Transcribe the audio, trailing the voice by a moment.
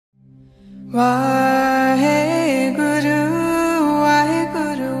Vaheguru,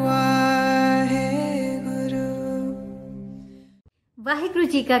 Vaheguru, Vaheguru.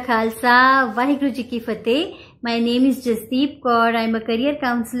 Vaheguru Ji Ka Khalsa, Vaheguru Ji Ki Fateh. My name is Jasdeep Kaur. I am a career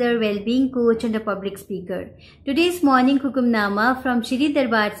counselor, well-being coach and a public speaker. Today's morning Hukamnama from Shri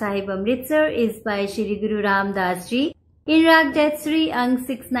Darbar Sahib, Amritsar is by Shri Guru Ramdas Ji in Rag Jaitsri Ang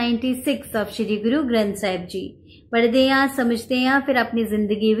 696 of Shri Guru Granth Sahib Ji. पढ़ते हैं, समझते हैं, फिर अपनी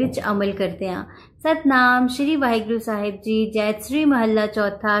जिंदगी विच अमल करते हैं। सतनाम श्री वाहिगुरु साहिब जी। जैतश्री महला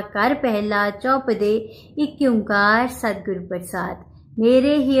चौथा, कर पहला, चौपदे, इक ओंकार सतगुरु प्रसाद।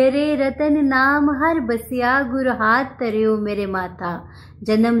 मेरे हियरे रतन नाम हर बसिया, गुरु हाथ तरियो मेरे माथा।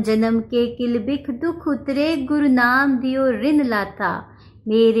 जन्म जन्म के किल बिख दुख उतरे, गुरु नाम दियो रिन लाथा।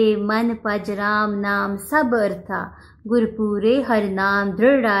 मेरे मन पज राम नाम सब अर्था, गुरपुरे हर नाम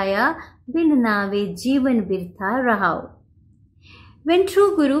दृढ़ आया, बिन नावे जीवन बिरथा रहाओ। When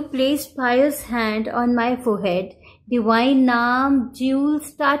true Guru placed pious hand on my forehead, divine Naam jewels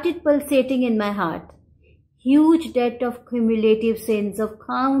started pulsating in my heart. Huge debt of cumulative sins of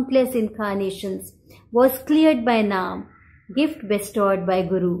countless incarnations was cleared by Naam, gift bestowed by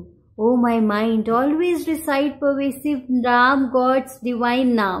Guru. O my mind, always recite pervasive Ram, God's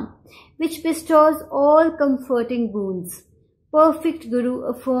divine Naam, which bestows all comforting boons. Perfect Guru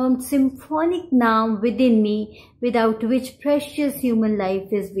affirmed symphonic Naam within me, without which precious human life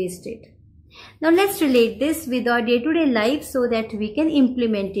is wasted. Now let's relate this with our day-to-day life so that we can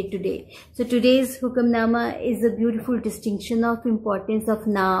implement it today. So today's Hukamnama is a beautiful distinction of importance of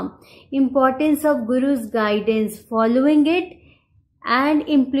Naam, importance of Guru's guidance, following it and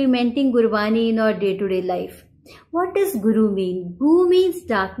implementing gurbani in our day-to-day life. What does Guru mean? Gu means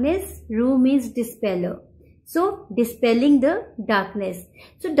darkness, Ru means dispeller. So, dispelling the darkness.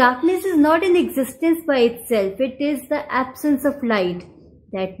 So, darkness is not in existence by itself. It is the absence of light.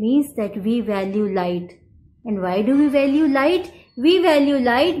 That means that we value light. And why do we value light? We value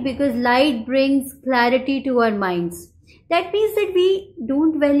light because light brings clarity to our minds. That means that we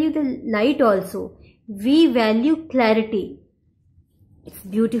don't value the light also. We value clarity. It's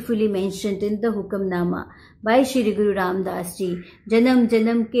beautifully mentioned in the Hukamnama by Shri Guru Ramdas Ji. Janam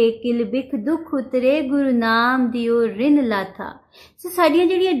janam ke kil bikh dukh utre, Guru naam diyo rin latha. So साड़ियाँ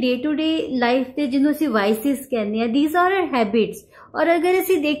जड़ियाँ day to day life ते जिन्हों सी vices कहने हैं, these are our habits. और अगर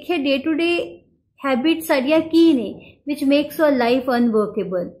असी देखें day to day habits साड़ियाँ की ने, which makes our life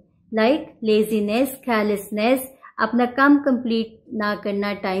unworkable, like laziness, carelessness, अपना काम complete ना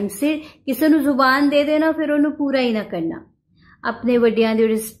करना time से, किसी नू जुबान दे देना फिर उन्हें पूरा ही ना करना, अपने वड्डियां दी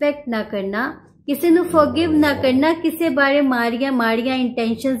रिस्पेक्ट ना करना, किसी नू फॉरगिव ना करना, किसी बारे माड़ियां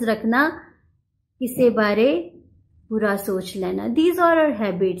इंटेंशंस रखना, किसी बारे बुरा सोच लेना. These are our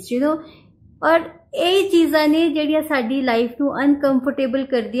habits, you know. और ये चीज़ां ने जड़ियां साडी लाइफ नू अनकंफर्टेबल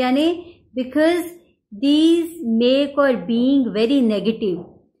कर दिया ने, because these make our being very negative.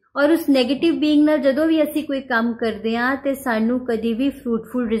 और उस नेगेटिव बीइंग नाल जदों भी असी कोई काम करदे हां ते सानू कदी भी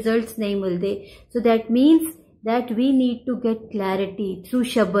फ्रूटफुल रिजल्ट्स नहीं मिलदे. So that means that we need to get clarity through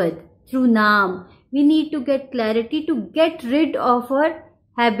Shabad, through Naam. We need to get clarity to get rid of our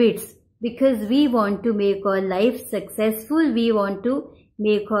habits because we want to make our life successful. We want to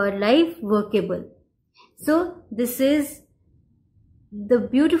make our life workable. So this is the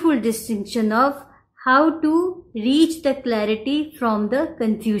beautiful distinction of how to reach the clarity from the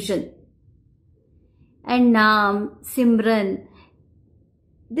confusion. And Naam, Simran,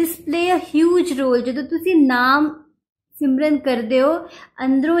 this play a huge role. जदों तुसी नाम सिमरन करदे हो,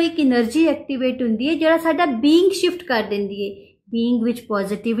 अंदरों एक energy activate हुंदी है जिहड़ा साडा बीइंग शिफ्ट कर दिंदी है. बीइंग विच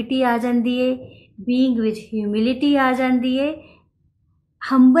पॉजिटिविटी आ जांदी है, बीइंग विच ह्यूमिलिटी आ जांदी है,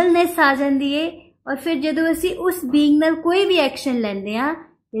 हंबलनेस आ जांदी है. और फिर जदों असी उस बीइंग नाल कोई भी एक्शन लैंदे आ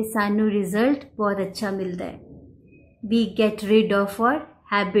ते सानू रिजल्ट बहुत अच्छा मिलदा है. We get rid of our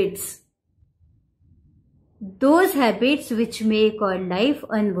habits, those habits which make our life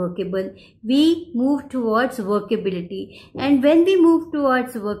unworkable. We move towards workability, and when we move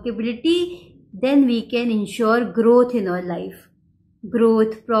towards workability, then we can ensure growth in our life,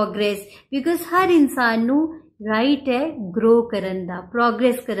 growth, progress, because हर इंसान नू right है grow करन दा,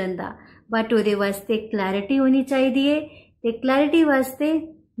 progress करन दा, but ओदे वास्ते clarity होनी चाहिए. ते clarity वास्ते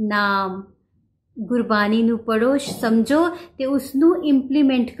नाम गुरबानी नू पढ़ो, समझो ते उसनू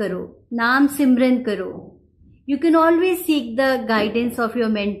implement करो, नाम सिमरन करो. You can always seek the guidance of your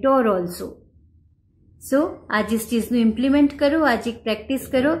mentor also. So, आज इस चीज़ नू implement करो, आज एक practice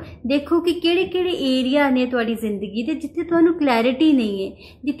करो, देखो कि केड़े-केड़े area ने तुहाडी जिंदगी दे जिथे तुहानू clarity नहीं है,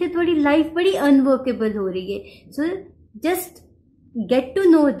 जिथे तुहाडी life बड़ी unworkable हो रही है. So, just get to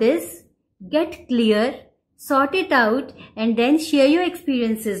know this, get clear, sort it out, and then share your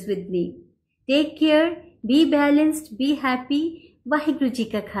experiences with me. Take care, be balanced, be happy. Waheguru ji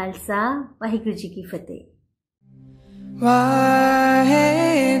का खालसा, वाहिगुरु जी की फतेह।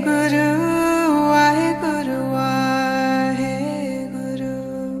 वाहिगुरु।